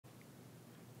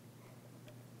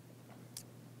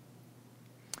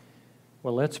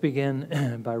Well, let's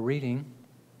begin by reading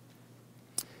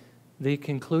the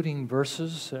concluding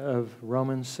verses of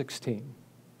Romans 16.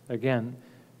 Again,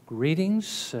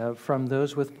 greetings from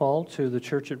those with Paul to the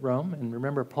church at Rome. And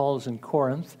remember, Paul is in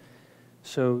Corinth,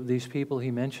 so these people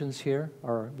he mentions here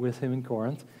are with him in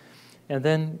Corinth. And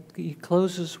then he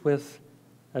closes with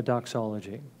a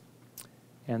doxology.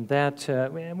 And that,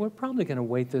 we're probably going to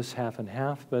weight this half and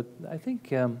half, but I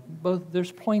think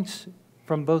there's points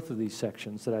from both of these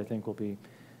sections that I think will be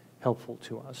helpful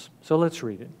to us. So let's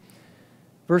read it.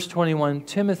 Verse 21,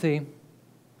 Timothy,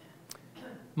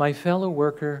 my fellow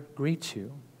worker, greets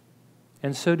you,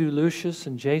 and so do Lucius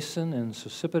and Jason and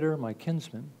Sosipater, my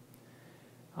kinsmen.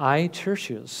 I,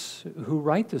 Tertius, who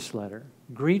write this letter,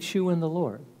 greet you in the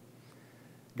Lord.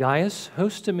 Gaius,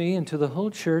 host to me and to the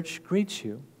whole church, greets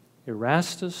you.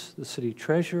 Erastus, the city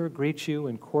treasurer, greets you,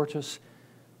 and Quartus,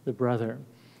 the brother.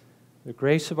 The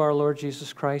grace of our Lord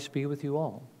Jesus Christ be with you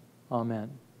all.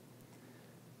 Amen.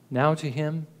 Now to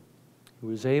him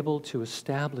who is able to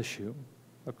establish you,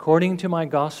 according to my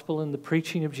gospel and the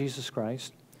preaching of Jesus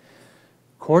Christ,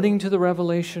 according to the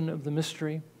revelation of the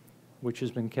mystery, which has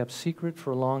been kept secret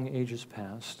for long ages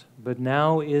past, but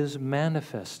now is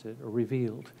manifested or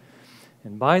revealed.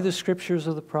 And by the scriptures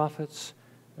of the prophets,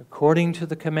 according to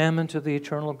the commandment of the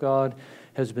eternal God,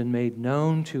 has been made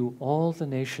known to all the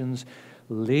nations,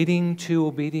 leading to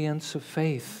obedience of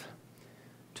faith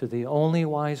to the only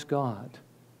wise God,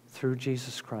 through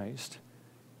Jesus Christ,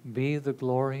 be the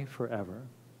glory forever.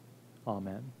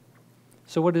 Amen.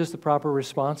 So what is the proper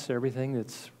response to everything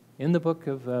that's in the book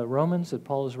of Romans that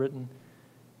Paul has written?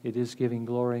 It is giving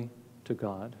glory to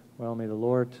God. Well, may the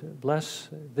Lord bless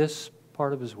this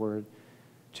part of his word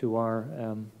to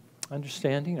our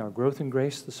understanding, our growth in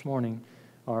grace this morning,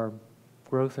 our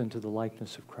growth into the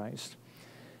likeness of Christ.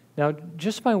 Now,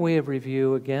 just by way of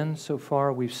review, again, so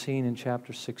far we've seen in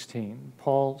chapter 16,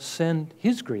 Paul sent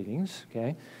his greetings,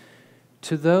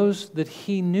 to those that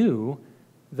he knew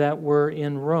that were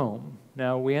in Rome.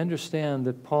 Now, we understand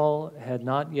that Paul had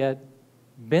not yet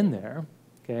been there,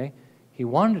 He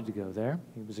wanted to go there.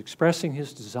 He was expressing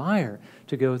his desire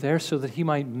to go there so that he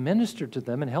might minister to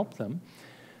them and help them,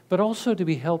 but also to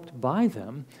be helped by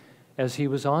them as he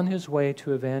was on his way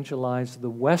to evangelize the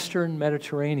Western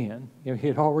Mediterranean. He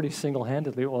had already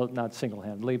single-handedly, well, not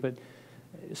single-handedly, but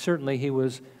certainly he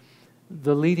was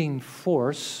the leading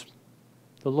force.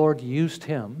 The Lord used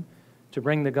him to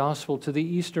bring the gospel to the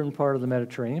eastern part of the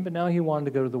Mediterranean, but now he wanted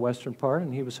to go to the western part,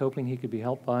 and he was hoping he could be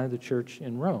helped by the church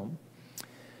in Rome.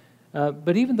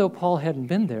 But even though Paul hadn't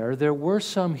been there, there were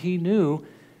some he knew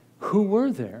who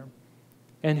were there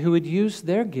and who had used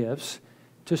their gifts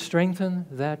to strengthen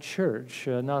that church,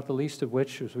 not the least of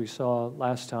which, as we saw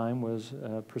last time, was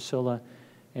Priscilla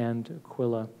and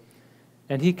Aquila.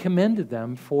 And he commended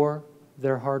them for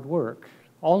their hard work,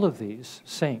 all of these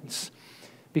saints,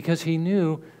 because he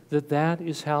knew that that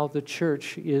is how the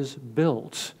church is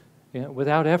built.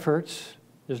 Without effort,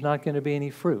 there's not going to be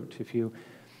any fruit. If you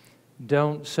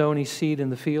don't sow any seed in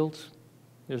the fields,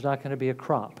 there's not going to be a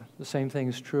crop. The same thing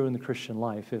is true in the Christian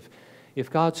life.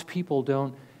 If God's people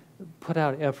don't put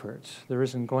out efforts, there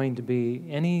isn't going to be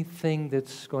anything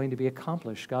that's going to be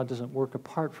accomplished. God doesn't work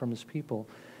apart from his people.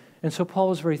 And so Paul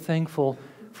was very thankful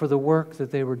for the work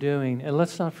that they were doing. And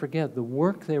let's not forget, the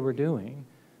work they were doing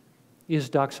is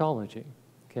doxology.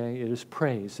 It is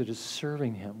praise. It is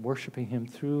serving him, worshiping him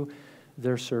through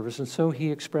their service. And so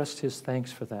he expressed his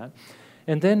thanks for that.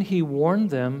 And then he warned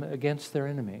them against their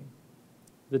enemy,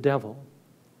 the devil,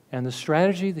 and the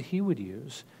strategy that he would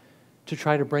use to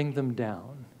try to bring them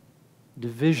down.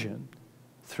 Division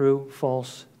through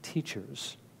false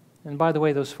teachers. And by the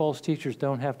way, those false teachers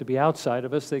don't have to be outside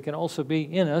of us. They can also be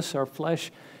in us. Our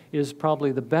flesh is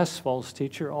probably the best false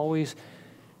teacher, always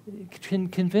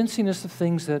convincing us of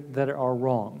things that are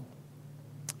wrong.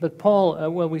 But Paul,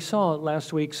 we saw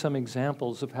last week some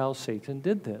examples of how Satan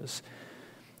did this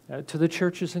to the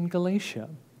churches in Galatia.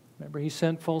 Remember, he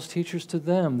sent false teachers to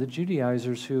them, the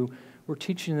Judaizers, who were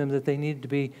teaching them that they needed to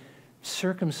be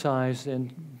circumcised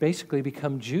and basically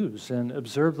become Jews and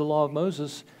observe the law of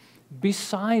Moses.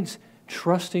 Besides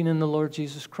trusting in the Lord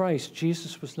Jesus Christ,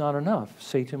 Jesus was not enough.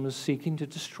 Satan was seeking to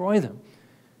destroy them,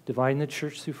 dividing the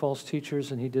church through false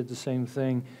teachers, and he did the same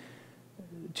thing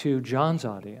to John's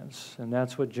audience. And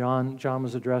that's what John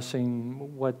was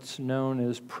addressing, what's known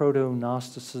as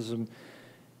proto-Gnosticism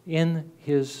in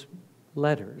his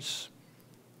letters.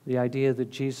 The idea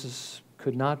that Jesus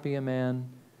could not be a man,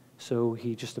 so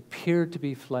he just appeared to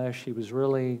be flesh. He was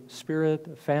really spirit,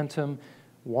 a phantom,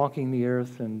 walking the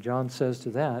earth. And John says to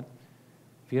that,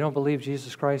 if you don't believe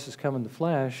Jesus Christ has come in the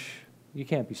flesh, you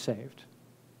can't be saved.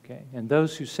 And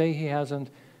those who say he hasn't,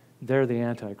 they're the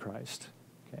Antichrist.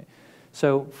 Okay?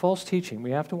 So false teaching,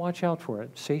 we have to watch out for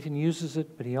it. Satan uses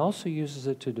it, but he also uses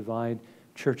it to divide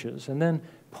churches. And then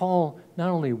Paul not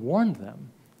only warned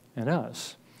them and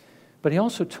us, but he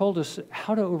also told us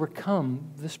how to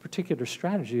overcome this particular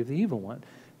strategy of the evil one.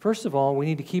 First of all, we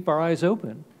need to keep our eyes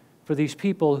open for these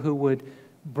people who would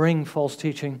bring false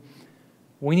teaching.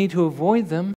 We need to avoid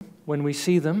them when we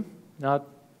see them, not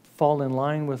fall in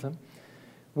line with them.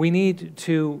 We need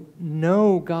to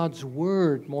know God's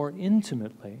word more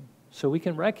intimately so we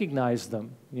can recognize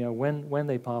them, when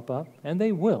they pop up, and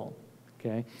they will,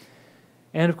 okay?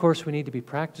 And of course, we need to be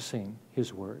practicing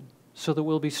his word so that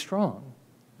we'll be strong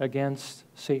against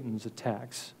Satan's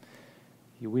attacks.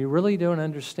 We really don't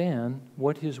understand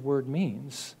what his word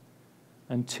means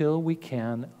until we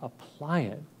can apply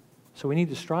it. So we need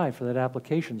to strive for that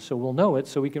application so we'll know it,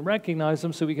 so we can recognize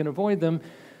them, so we can avoid them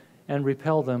and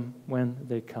repel them when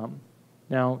they come.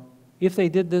 Now, if they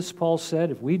did this, Paul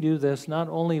said, if we do this, not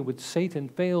only would Satan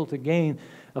fail to gain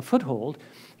a foothold,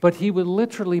 but he would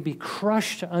literally be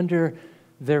crushed under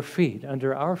their feet,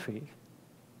 under our feet.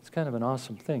 It's kind of an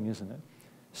awesome thing, isn't it?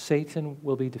 Satan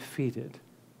will be defeated.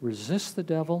 Resist the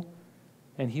devil,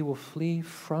 and he will flee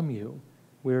from you,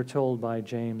 we are told by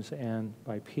James and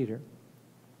by Peter.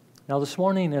 Now, this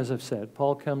morning, as I've said,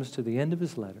 Paul comes to the end of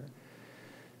his letter,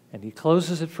 and he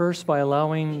closes it first by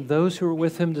allowing those who are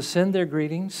with him to send their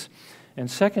greetings, and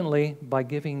secondly, by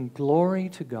giving glory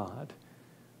to God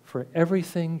for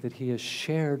everything that he has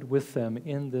shared with them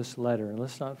in this letter. And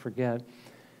let's not forget,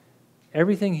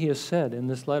 everything he has said in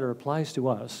this letter applies to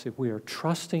us if we are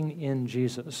trusting in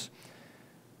Jesus.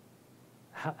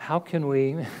 How can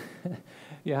we,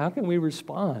 how can we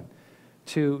respond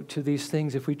to these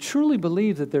things if we truly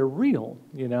believe that they're real,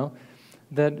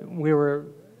 that we were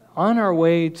on our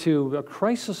way to a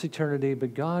Christless eternity,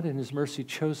 but God in his mercy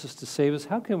chose us to save us?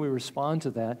 How can we respond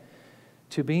to that,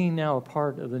 to being now a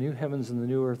part of the new heavens and the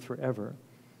new earth forever?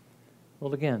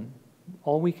 Well, again,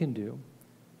 all we can do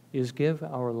is give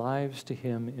our lives to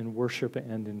him in worship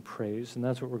and in praise, and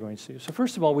that's what we're going to see. So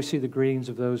first of all, we see the greetings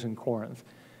of those in Corinth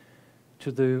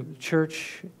to the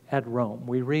church at Rome.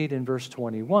 We read in verse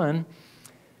 21,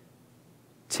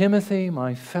 Timothy,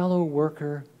 my fellow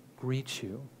worker, greets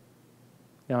you.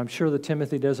 Now, I'm sure that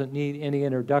Timothy doesn't need any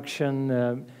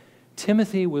introduction.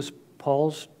 Timothy was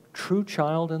Paul's true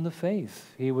child in the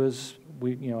faith. He was,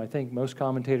 I think most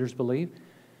commentators believe,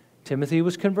 Timothy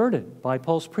was converted by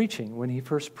Paul's preaching when he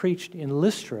first preached in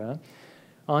Lystra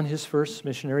on his first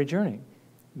missionary journey.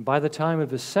 By the time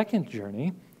of his second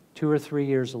journey, 2 or 3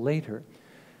 years later,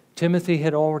 Timothy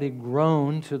had already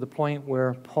grown to the point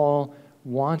where Paul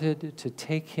wanted to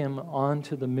take him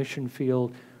onto the mission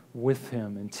field with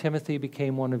him. And Timothy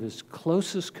became one of his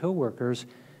closest co-workers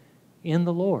in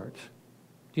the Lord.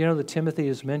 Do you know that Timothy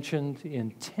is mentioned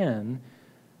in 10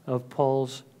 of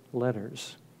Paul's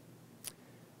letters?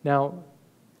 Now,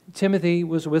 Timothy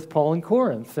was with Paul in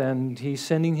Corinth, and he's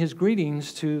sending his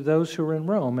greetings to those who are in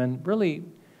Rome. And really,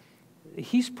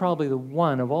 he's probably the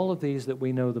one of all of these that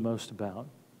we know the most about.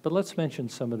 But let's mention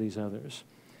some of these others.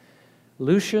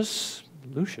 Lucius,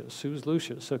 who's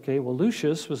Lucius? Okay, well,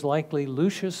 Lucius was likely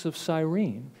Lucius of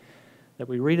Cyrene that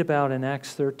we read about in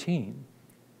Acts 13,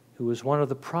 who was one of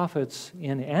the prophets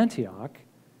in Antioch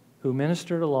who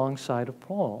ministered alongside of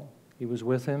Paul. He was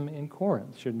with him in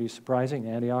Corinth. Shouldn't be surprising.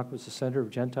 Antioch was the center of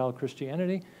Gentile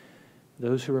Christianity.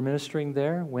 Those who were ministering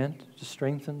there went to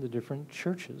strengthen the different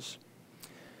churches.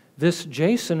 This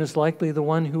Jason is likely the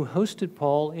one who hosted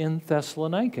Paul in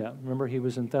Thessalonica. Remember, he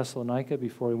was in Thessalonica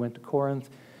before he went to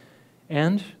Corinth.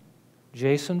 And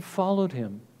Jason followed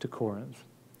him to Corinth.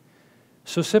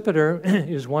 Sosipater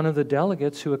is one of the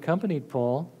delegates who accompanied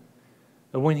Paul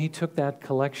when he took that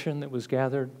collection that was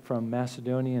gathered from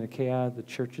Macedonia and Achaia, the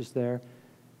churches there,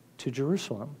 to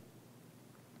Jerusalem.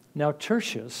 Now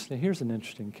Tertius, here's an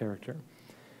interesting character.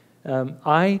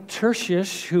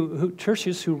 Tertius,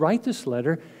 who write this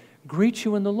letter, greet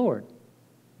you in the Lord.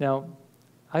 Now,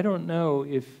 I don't know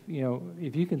if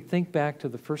you can think back to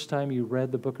the first time you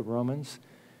read the book of Romans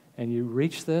and you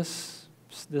reach this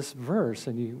verse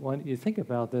and you think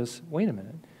about this, wait a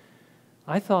minute.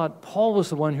 I thought Paul was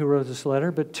the one who wrote this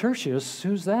letter, but Tertius,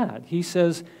 who's that? He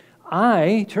says,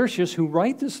 I, Tertius, who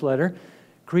write this letter,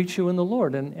 greet you in the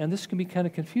Lord. And this can be kind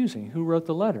of confusing. Who wrote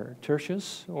the letter,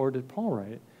 Tertius, or did Paul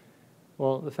write it?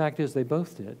 Well, the fact is they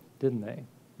both did, didn't they?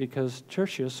 Because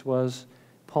Tertius was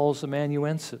Paul's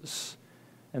amanuensis,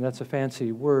 and that's a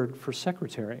fancy word for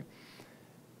secretary.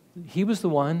 He was the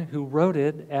one who wrote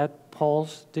it at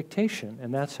Paul's dictation,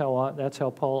 and that's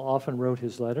how Paul often wrote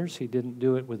his letters. He didn't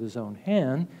do it with his own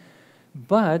hand,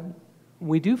 but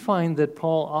we do find that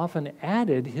Paul often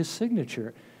added his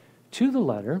signature to the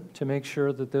letter to make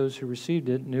sure that those who received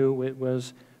it knew it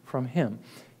was from him.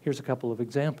 Here's a couple of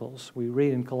examples. We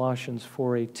read in Colossians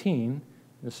 4:18,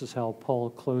 this is how Paul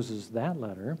closes that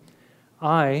letter.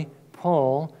 I,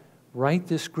 Paul, write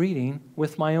this greeting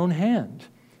with my own hand.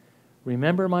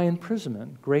 Remember my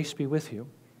imprisonment. Grace be with you.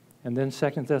 And then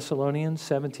 2 Thessalonians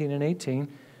 17 and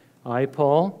 18, I,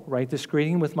 Paul, write this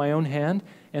greeting with my own hand,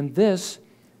 and this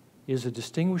is a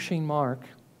distinguishing mark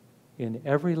in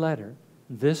every letter.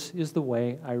 This is the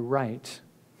way I write.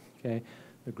 Okay?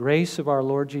 The grace of our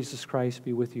Lord Jesus Christ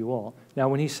be with you all. Now,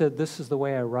 when he said, this is the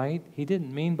way I write, he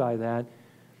didn't mean by that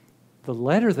the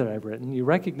letter that I've written. You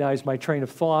recognize my train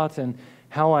of thought and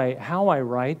how I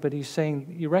write, but he's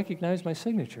saying, you recognize my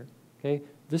signature. Okay?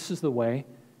 This is the way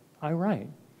I write.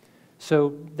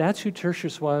 So that's who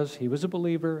Tertius was. He was a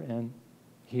believer, and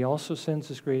he also sends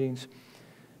his greetings.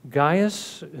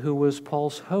 Gaius, who was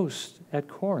Paul's host at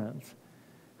Corinth,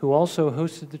 who also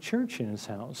hosted the church in his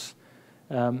house,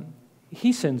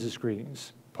 he sends his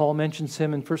greetings. Paul mentions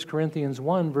him in 1 Corinthians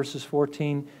 1, verses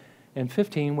 14 and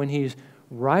 15, when he's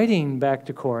writing back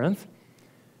to Corinth.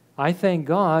 I thank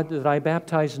God that I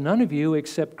baptized none of you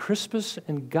except Crispus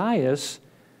and Gaius,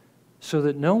 so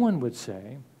that no one would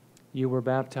say, you were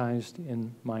baptized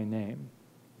in my name.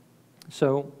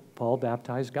 So Paul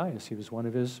baptized Gaius. He was one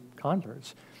of his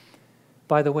converts.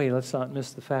 By the way, let's not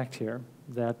miss the fact here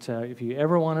that if you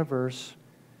ever want a verse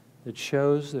that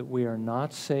shows that we are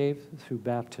not saved through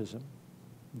baptism,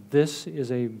 this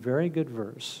is a very good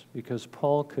verse, because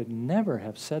Paul could never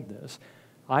have said this.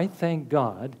 I thank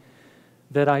God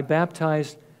that I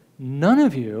baptized none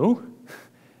of you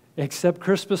except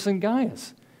Crispus and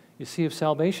Gaius. You see, if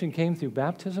salvation came through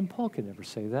baptism, Paul could never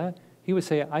say that. He would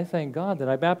say, I thank God that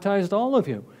I baptized all of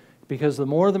you, because the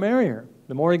more the merrier.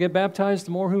 The more you get baptized,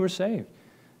 the more who are saved.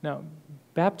 Now,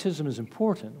 baptism is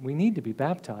important. We need to be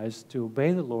baptized to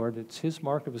obey the Lord. It's his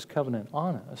mark of his covenant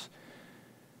on us.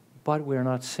 But we are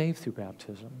not saved through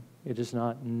baptism. It is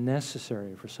not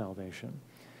necessary for salvation.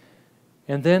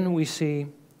 And then we see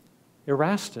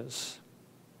Erastus,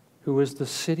 who is the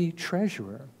city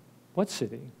treasurer. What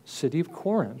city? City of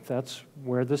Corinth. That's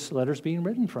where this letter is being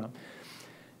written from.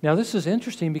 Now, this is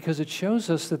interesting because it shows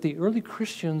us that the early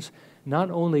Christians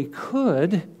not only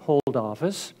could hold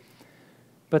office,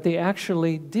 but they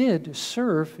actually did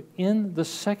serve in the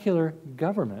secular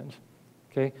government.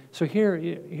 Okay, so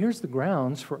here's the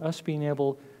grounds for us being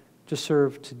able to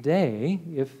serve today,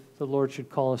 if the Lord should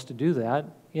call us to do that,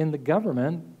 in the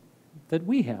government that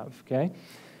we have. Okay,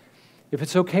 if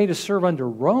it's okay to serve under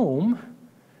Rome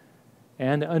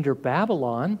and under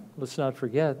Babylon, let's not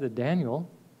forget that Daniel,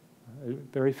 a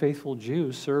very faithful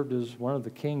Jew, served as one of the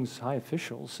king's high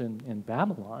officials in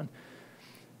Babylon,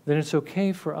 then it's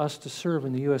okay for us to serve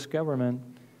in the U.S. government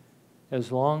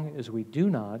as long as we do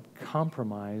not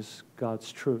compromise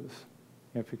God's truth.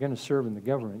 If you're going to serve in the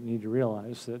government, you need to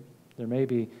realize that there may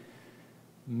be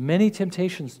many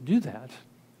temptations to do that,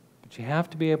 but you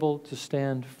have to be able to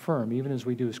stand firm, even as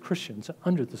we do as Christians,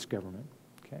 under this government.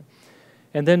 Okay?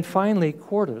 And then finally,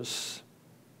 Quartus,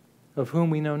 of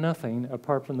whom we know nothing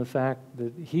apart from the fact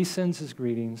that he sends his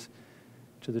greetings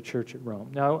to the church at Rome.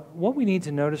 Now, what we need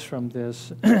to notice from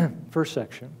this first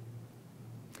section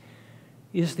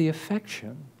is the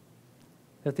affection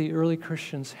that the early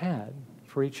Christians had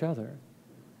for each other.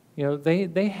 You know,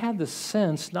 they had the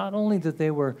sense not only that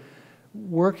they were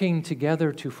working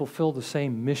together to fulfill the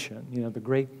same mission, you know, the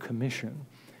Great Commission,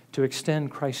 to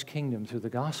extend Christ's kingdom through the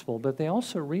gospel, but they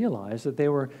also realized that they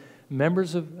were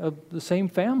members of the same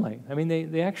family. I mean,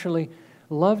 they actually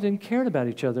loved and cared about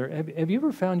each other. Have you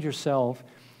ever found yourself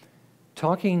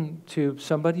talking to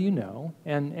somebody you know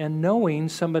and knowing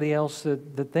somebody else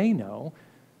that they know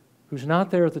who's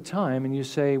not there at the time, and you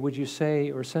say, would you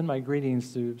say or send my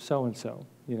greetings to so-and-so,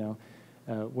 you know,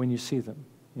 when you see them,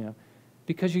 you know,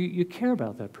 because you care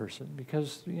about that person,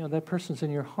 because, you know, that person's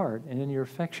in your heart and in your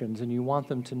affections, and you want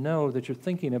them to know that you're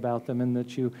thinking about them and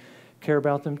that you care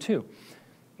about them too.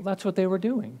 Well, that's what they were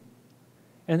doing.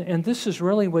 And this is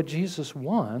really what Jesus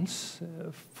wants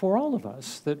for all of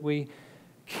us, that we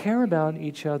care about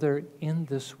each other in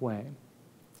this way.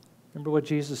 Remember what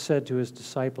Jesus said to his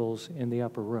disciples in the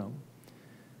upper room.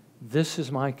 This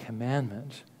is my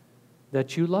commandment,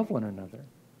 that you love one another.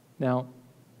 Now,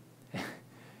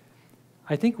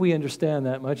 I think we understand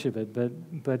that much of it,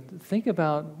 but think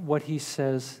about what he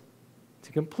says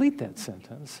to complete that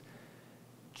sentence.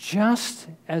 Just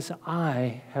as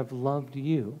I have loved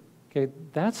you. Okay,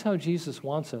 that's how Jesus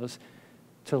wants us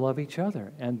to love each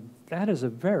other, and that is a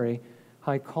very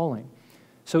high calling.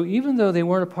 So even though they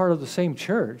weren't a part of the same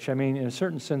church, I mean, in a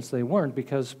certain sense they weren't,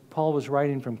 because Paul was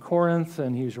writing from Corinth,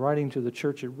 and he was writing to the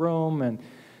church at Rome, and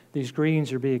these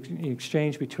greetings are being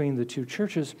exchanged between the two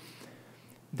churches,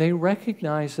 they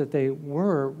recognized that they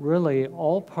were really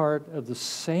all part of the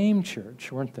same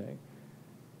church, weren't they?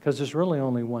 Because there's really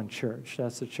only one church.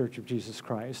 That's the Church of Jesus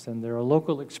Christ. And there are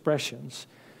local expressions.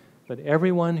 But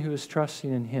everyone who is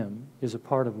trusting in him is a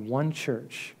part of one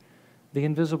church. The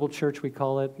invisible church, we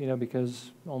call it,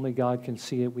 because only God can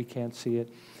see it. We can't see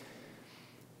it.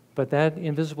 But that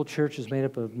invisible church is made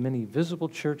up of many visible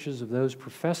churches, of those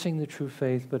professing the true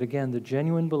faith. But again, the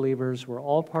genuine believers were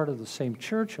all part of the same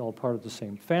church, all part of the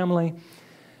same family.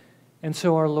 And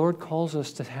so our Lord calls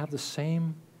us to have the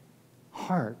same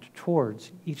heart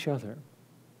towards each other,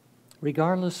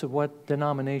 regardless of what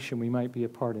denomination we might be a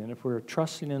part in, if we're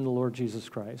trusting in the Lord Jesus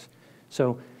Christ.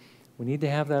 So we need to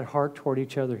have that heart toward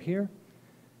each other here,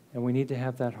 and we need to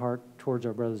have that heart towards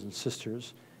our brothers and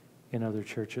sisters in other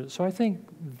churches. So I think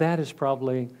that is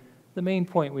probably the main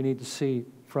point we need to see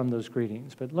from those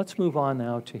greetings. But let's move on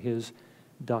now to his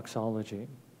doxology.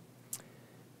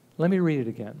 Let me read it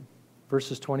again,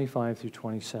 verses 25 through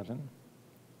 27.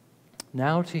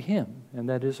 Now to him, and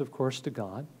that is, of course, to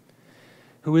God,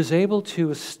 who is able to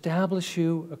establish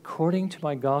you according to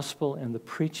my gospel and the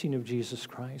preaching of Jesus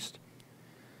Christ,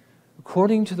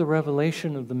 according to the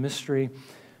revelation of the mystery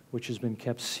which has been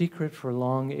kept secret for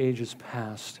long ages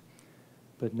past,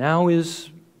 but now is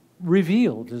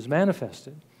revealed, is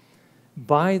manifested,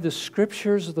 by the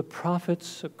scriptures of the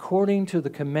prophets, according to the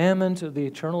commandment of the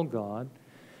eternal God,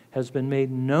 has been made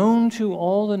known to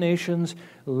all the nations,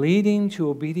 leading to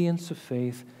obedience of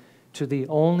faith, to the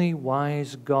only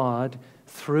wise God,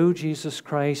 through Jesus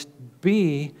Christ,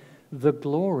 be the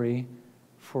glory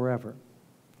forever.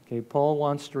 Okay, Paul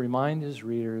wants to remind his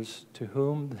readers to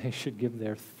whom they should give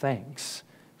their thanks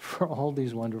for all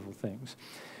these wonderful things.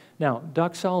 Now,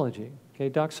 doxology. Okay,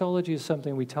 doxology is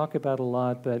something we talk about a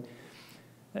lot, but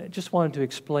I just wanted to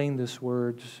explain this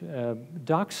word.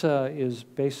 Doxa is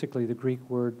basically the Greek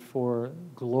word for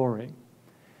glory.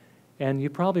 And you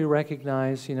probably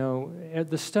recognize,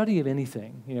 the study of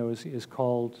anything, is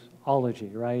called ology,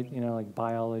 right? Like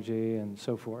biology and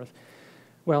so forth.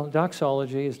 Well,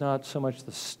 doxology is not so much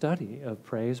the study of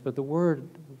praise, but the word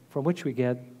from which we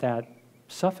get that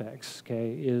suffix,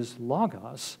 okay, is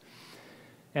logos.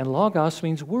 And logos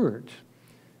means word.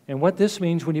 And what this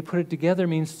means, when you put it together,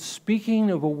 means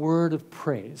speaking of a word of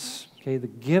praise, okay, the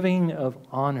giving of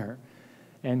honor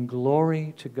and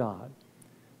glory to God.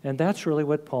 And that's really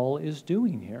what Paul is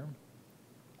doing here,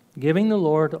 giving the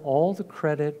Lord all the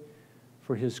credit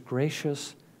for his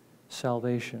gracious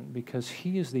salvation, because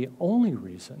he is the only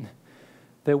reason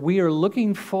that we are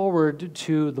looking forward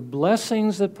to the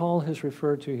blessings that Paul has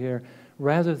referred to here,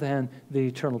 rather than the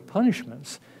eternal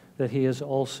punishments that he has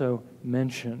also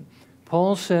mentioned.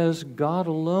 Paul says God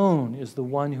alone is the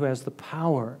one who has the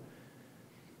power.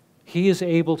 He is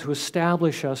able to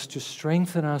establish us, to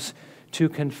strengthen us, to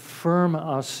confirm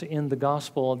us in the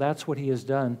gospel. That's what he has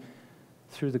done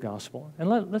through the gospel. And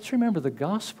let's remember, the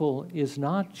gospel is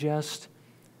not just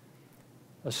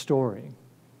a story.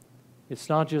 It's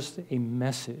not just a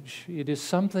message. It is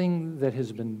something that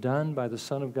has been done by the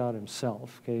Son of God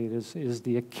himself. Okay? It is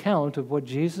the account of what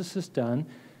Jesus has done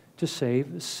to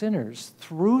save sinners.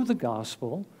 Through the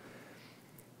gospel,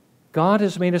 God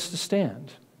has made us to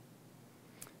stand.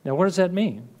 Now, what does that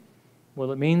mean?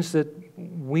 Well, it means that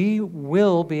we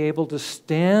will be able to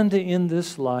stand in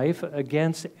this life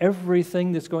against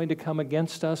everything that's going to come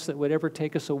against us that would ever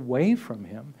take us away from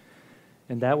him.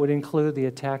 And that would include the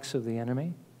attacks of the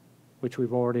enemy, which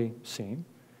we've already seen.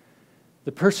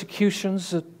 The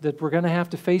persecutions that we're going to have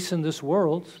to face in this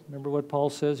world. Remember what Paul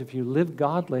says, if you live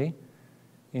godly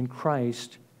in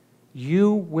Christ,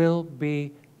 you will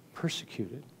be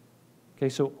persecuted. Okay,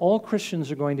 so all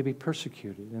Christians are going to be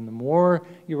persecuted, and the more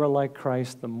you are like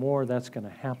Christ, the more that's going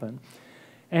to happen.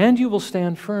 And you will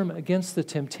stand firm against the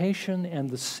temptation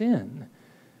and the sin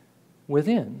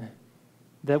within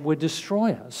that would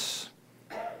destroy us.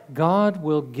 God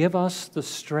will give us the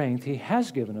strength. He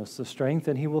has given us the strength,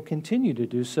 and he will continue to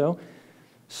do so,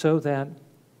 so that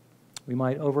we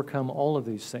might overcome all of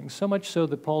these things. So much so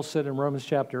that Paul said in Romans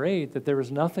chapter 8 that there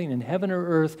is nothing in heaven or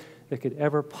earth that could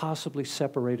ever possibly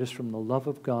separate us from the love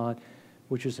of God,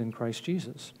 which is in Christ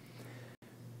Jesus.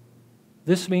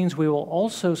 This means we will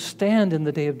also stand in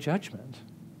the day of judgment.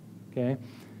 Okay?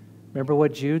 Remember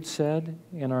what Jude said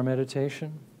in our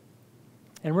meditation?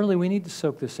 And really, we need to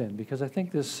soak this in, because I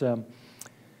think this, I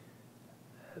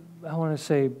want to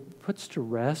say, puts to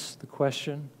rest the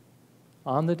question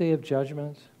on the day of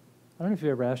judgment. I don't know if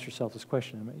you ever asked yourself this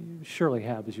question. I mean, you surely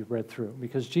have as you've read through.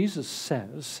 Because Jesus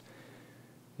says,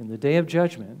 in the day of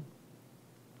judgment,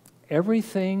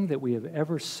 everything that we have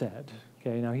ever said,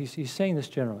 Okay, now he's saying this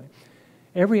generally.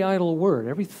 Every idle word,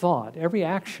 every thought, every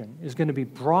action is going to be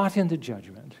brought into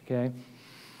judgment, okay?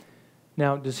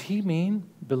 Now, does he mean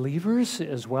believers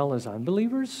as well as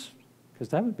unbelievers? Because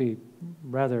that would be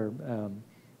rather,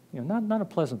 not a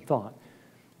pleasant thought.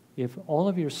 If all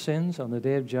of your sins on the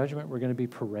day of judgment were going to be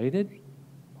paraded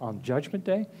on Judgment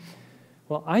Day,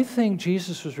 well, I think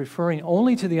Jesus was referring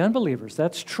only to the unbelievers.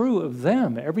 That's true of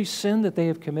them. Every sin that they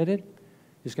have committed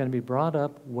is going to be brought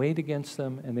up, weighed against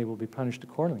them, and they will be punished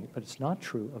accordingly. But it's not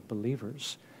true of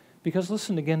believers. Because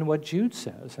listen again to what Jude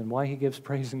says and why he gives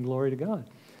praise and glory to God.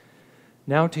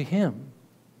 Now to him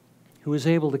who is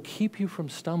able to keep you from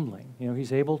stumbling,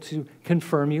 he's able to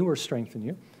confirm you or strengthen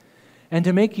you, and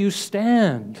to make you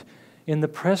stand in the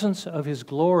presence of his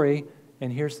glory,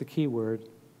 and here's the key word,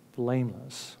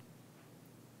 blameless,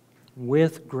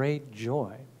 with great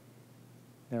joy.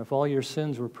 Now, if all your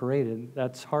sins were paraded,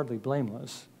 that's hardly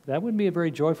blameless. That wouldn't be a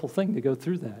very joyful thing to go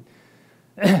through that.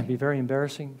 It'd be very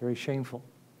embarrassing, very shameful.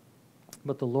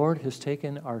 But the Lord has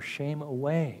taken our shame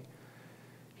away.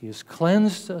 He has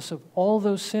cleansed us of all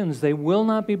those sins. They will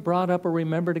not be brought up or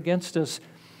remembered against us.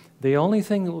 The only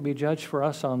thing that will be judged for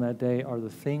us on that day are the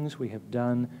things we have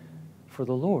done for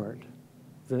the Lord,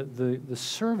 the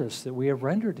service that we have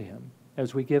rendered to him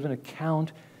as we give an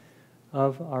account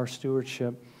of our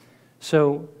stewardship.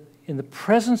 So, in the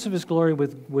presence of his glory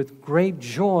with great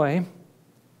joy,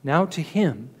 now to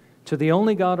him, to the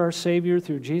only God our Savior,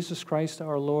 through Jesus Christ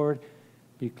our Lord,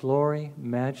 be glory,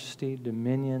 majesty,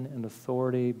 dominion, and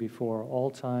authority before all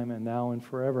time and now and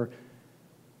forever.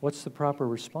 What's the proper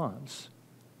response?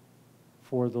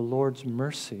 For the Lord's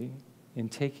mercy in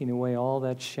taking away all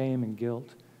that shame and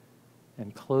guilt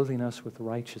and clothing us with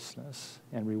righteousness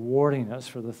and rewarding us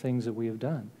for the things that we have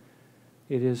done.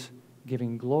 It is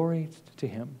giving glory to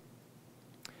him.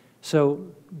 So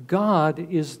God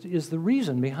is the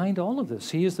reason behind all of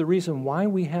this. He is the reason why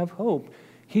we have hope.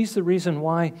 He's the reason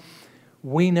why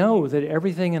we know that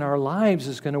everything in our lives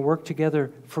is going to work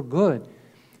together for good.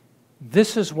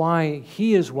 This is why,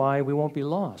 he is why we won't be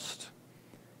lost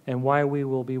and why we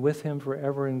will be with him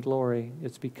forever in glory.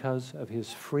 It's because of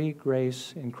his free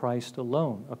grace in Christ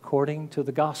alone, according to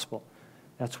the gospel.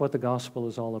 That's what the gospel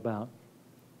is all about.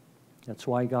 That's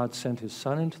why God sent his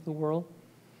Son into the world,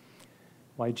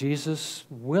 why Jesus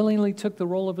willingly took the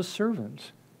role of a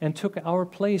servant and took our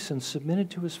place and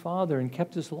submitted to his Father and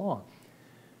kept his law,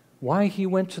 why he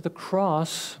went to the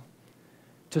cross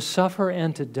to suffer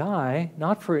and to die,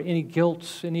 not for any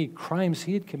guilt, any crimes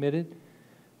he had committed,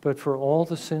 but for all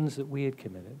the sins that we had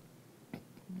committed.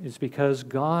 It's because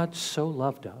God so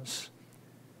loved us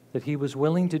that he was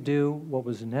willing to do what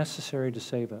was necessary to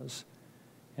save us.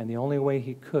 And the only way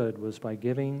he could was by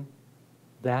giving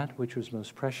that which was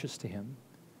most precious to him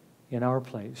in our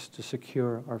place to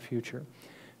secure our future.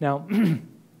 Now,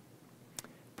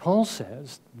 Paul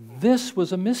says this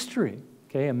was a mystery,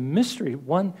 okay, a mystery,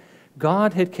 one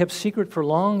God had kept secret for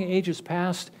long ages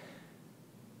past,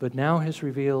 but now has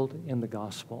revealed in the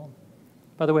gospel.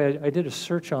 By the way, I did a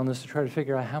search on this to try to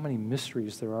figure out how many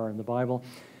mysteries there are in the Bible.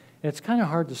 And it's kind of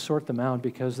hard to sort them out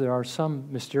because there are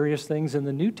some mysterious things in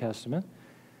the New Testament,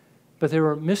 but there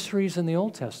are mysteries in the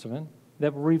Old Testament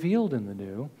that were revealed in the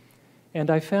New.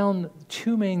 And I found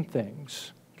two main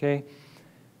things, okay?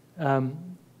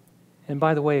 And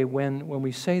by the way, when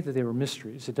we say that they were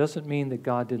mysteries, it doesn't mean that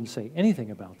God didn't say anything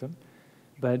about them,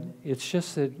 but it's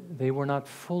just that they were not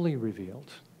fully revealed,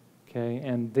 okay?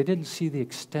 And they didn't see the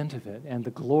extent of it and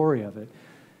the glory of it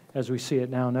as we see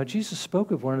it now. Now, Jesus spoke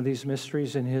of one of these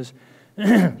mysteries in his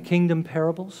kingdom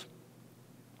parables.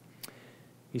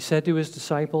 He said to his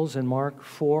disciples in Mark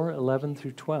 4:11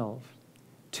 through 12,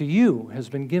 "To you has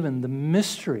been given the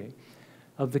mystery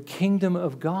of the kingdom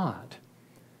of God.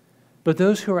 But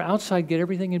those who are outside get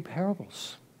everything in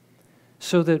parables,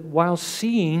 so that while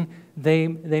seeing, they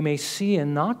may see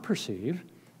and not perceive,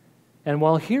 and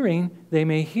while hearing, they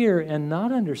may hear and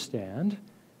not understand,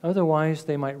 otherwise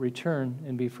they might return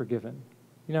and be forgiven."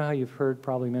 You know how you've heard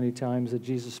probably many times that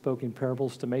Jesus spoke in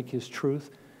parables to make his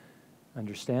truth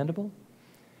understandable?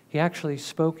 He actually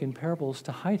spoke in parables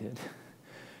to hide it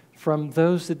from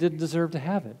those that didn't deserve to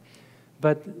have it.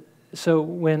 But so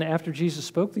when after Jesus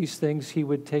spoke these things, he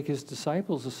would take his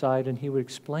disciples aside and he would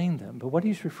explain them. But what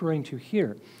he's referring to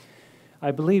here,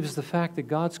 I believe, is the fact that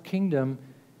God's kingdom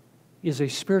is a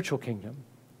spiritual kingdom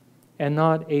and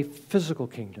not a physical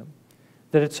kingdom.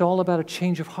 That it's all about a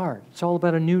change of heart. It's all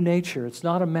about a new nature. It's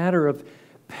not a matter of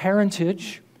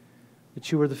parentage, that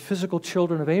you are the physical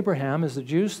children of Abraham, as the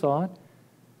Jews thought,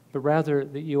 but rather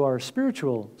that you are a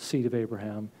spiritual seed of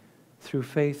Abraham through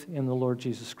faith in the Lord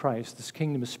Jesus Christ. This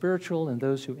kingdom is spiritual, and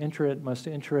those who enter it must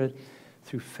enter it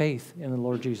through faith in the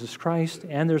Lord Jesus Christ,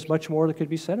 and there's much more that could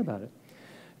be said about it.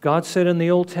 God said in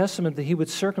the Old Testament that he would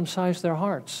circumcise their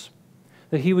hearts,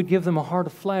 that he would give them a heart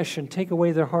of flesh and take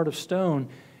away their heart of stone,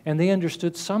 and they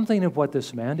understood something of what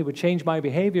this meant. It would change my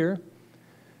behavior.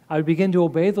 I would begin to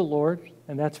obey the Lord,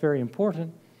 and that's very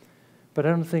important. But I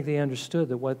don't think they understood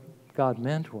that what God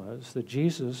meant was that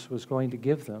Jesus was going to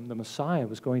give them, the Messiah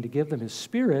was going to give them his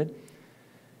Spirit,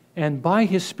 and by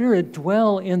his Spirit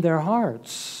dwell in their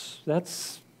hearts.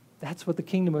 That's what the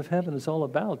kingdom of heaven is all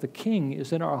about. The King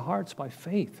is in our hearts by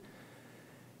faith.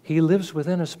 He lives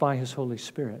within us by his Holy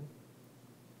Spirit.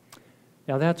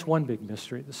 Now that's one big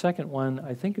mystery. The second one,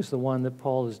 I think, is the one that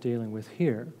Paul is dealing with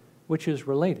here, which is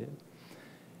related.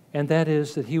 And that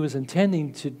is that he was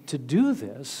intending to do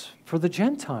this for the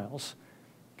Gentiles.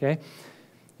 Okay?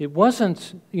 It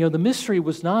wasn't, the mystery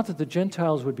was not that the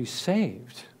Gentiles would be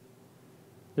saved.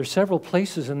 There's several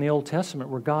places in the Old Testament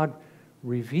where God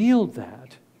revealed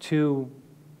that to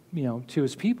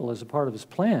his people as a part of his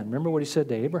plan. Remember what he said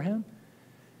to Abraham?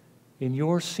 In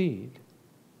your seed,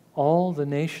 all the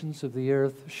nations of the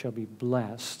earth shall be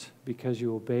blessed because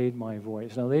you obeyed my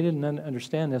voice. Now, they didn't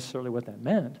understand necessarily what that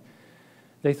meant.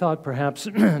 They thought perhaps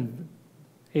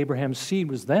Abraham's seed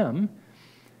was them,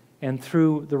 and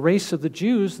through the race of the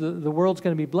Jews, the world's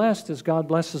going to be blessed. As God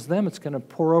blesses them, it's going to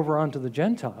pour over onto the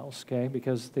Gentiles, okay,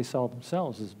 because they saw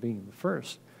themselves as being the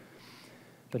first.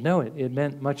 But no, it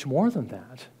meant much more than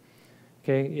that.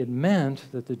 Okay, it meant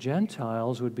that the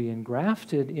Gentiles would be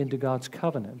engrafted into God's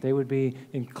covenant. They would be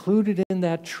included in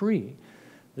that tree,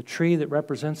 the tree that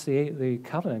represents the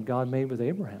covenant God made with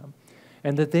Abraham,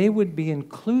 and that they would be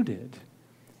included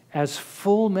as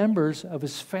full members of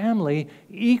his family,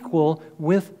 equal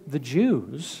with the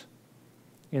Jews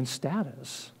in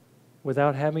status,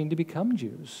 without having to become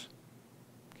Jews.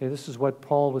 Okay, this is what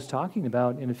Paul was talking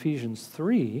about in Ephesians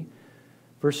 3,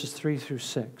 verses 3 through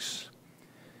 6.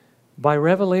 By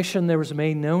revelation there was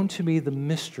made known to me the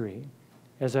mystery,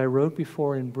 as I wrote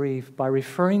before in brief. By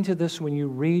referring to this when you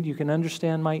read, you can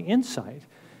understand my insight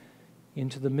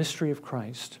into the mystery of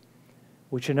Christ,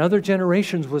 which in other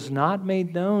generations was not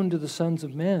made known to the sons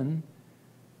of men,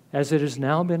 as it has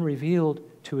now been revealed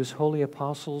to his holy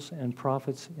apostles and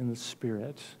prophets in the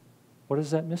Spirit. What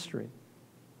is that mystery?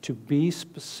 To be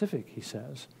specific, he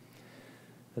says,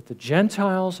 that the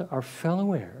Gentiles are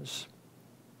fellow heirs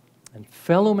and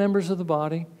fellow members of the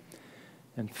body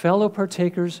and fellow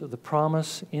partakers of the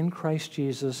promise in Christ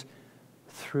Jesus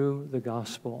through the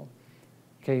gospel.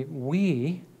 Okay,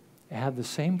 we have the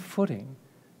same footing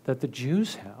that the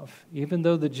Jews have, even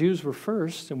though the Jews were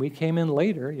first and we came in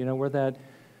later. We're that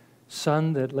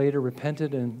son that later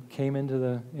repented and came into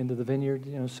the vineyard,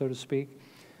 so to speak.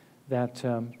 That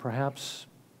perhaps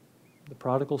the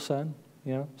prodigal son,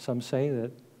 some say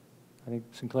that, I think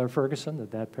Sinclair Ferguson,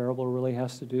 that parable really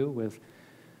has to do with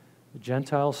the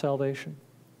Gentile salvation.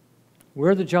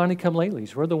 We're the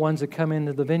Johnny-come-latelys. We're the ones that come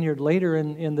into the vineyard later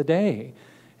in the day,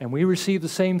 and we receive the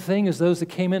same thing as those that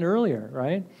came in earlier,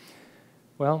 right?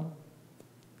 Well,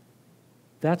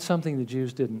 that's something the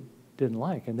Jews didn't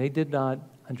like, and they did not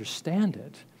understand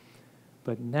it.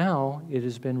 But now it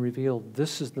has been revealed.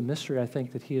 This is the mystery, I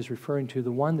think, that he is referring to,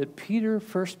 the one that Peter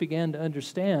first began to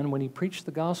understand when he preached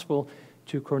the gospel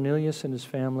to Cornelius and his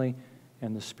family,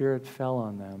 and the Spirit fell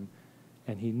on them,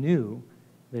 and he knew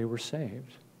they were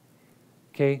saved.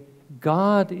 Okay,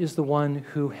 God is the one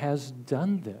who has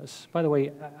done this. By the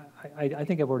way, I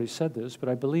think I've already said this, but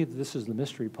I believe this is the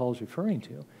mystery Paul's referring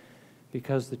to,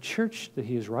 because the church that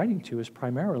he is writing to is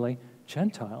primarily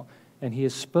Gentile, and he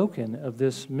has spoken of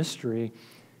this mystery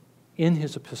in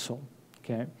his epistle.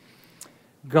 Okay,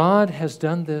 God has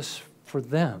done this for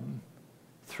them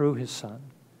through his Son.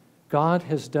 God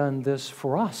has done this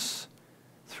for us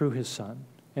through his Son.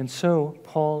 And so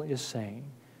Paul is saying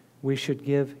we should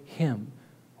give him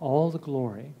all the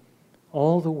glory,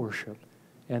 all the worship,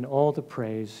 and all the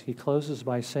praise. He closes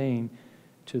by saying,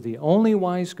 to the only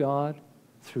wise God,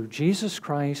 through Jesus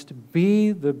Christ,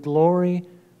 be the glory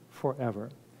forever.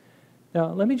 Now,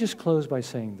 let me just close by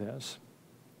saying this,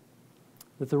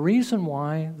 that the reason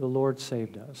why the Lord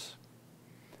saved us,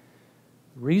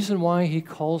 the reason why he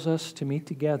calls us to meet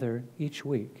together each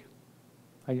week,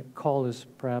 call is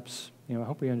perhaps, I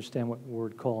hope we understand what the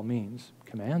word call means,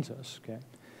 commands us, okay?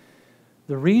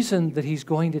 The reason that he's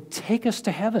going to take us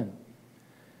to heaven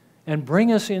and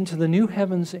bring us into the new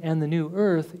heavens and the new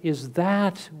earth is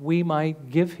that we might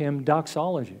give him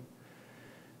doxology,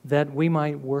 that we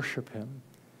might worship him,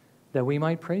 that we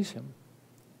might praise him.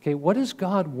 Okay, what does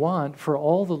God want for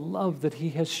all the love that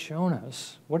he has shown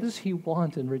us? What does he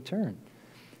want in return?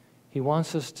 He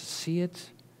wants us to see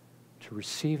it, to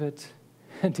receive it,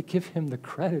 and to give him the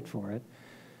credit for it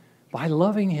by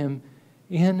loving him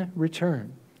in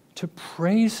return, to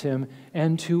praise him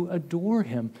and to adore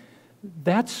him.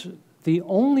 That's the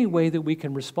only way that we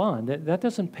can respond. That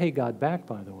doesn't pay God back,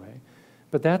 by the way,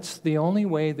 but that's the only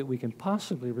way that we can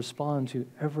possibly respond to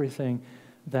everything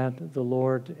that the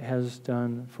Lord has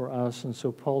done for us. And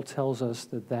so Paul tells us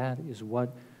that that is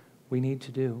what we need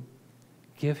to do.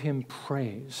 Give him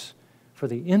praise for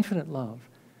the infinite love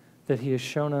that he has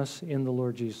shown us in the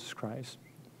Lord Jesus Christ.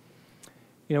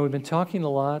 You know, we've been talking a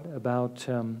lot about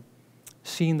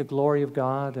seeing the glory of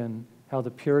God and how the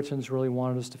Puritans really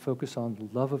wanted us to focus on the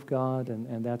love of God,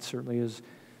 and that certainly is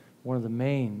one of the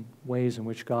main ways in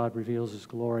which God reveals his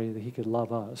glory, that he could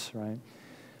love us, right?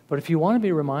 But if you want to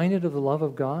be reminded of the love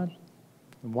of God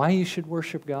and why you should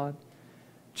worship God,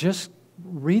 just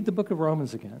read the book of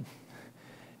Romans again.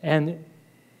 And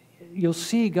you'll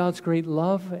see God's great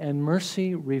love and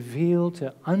mercy revealed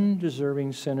to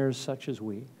undeserving sinners such as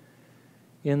we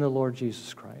in the Lord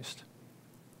Jesus Christ.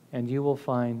 And you will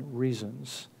find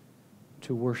reasons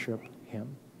to worship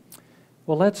him.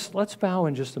 Well, let's bow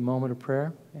in just a moment of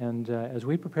prayer. And as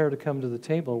we prepare to come to the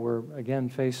table, we're again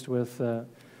faced with a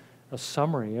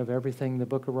summary of everything the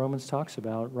book of Romans talks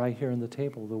about right here on the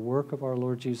table, the work of our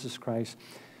Lord Jesus Christ.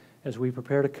 As we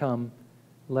prepare to come,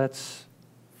 let's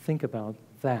think about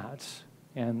that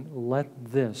and let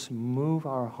this move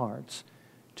our hearts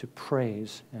to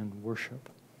praise and worship.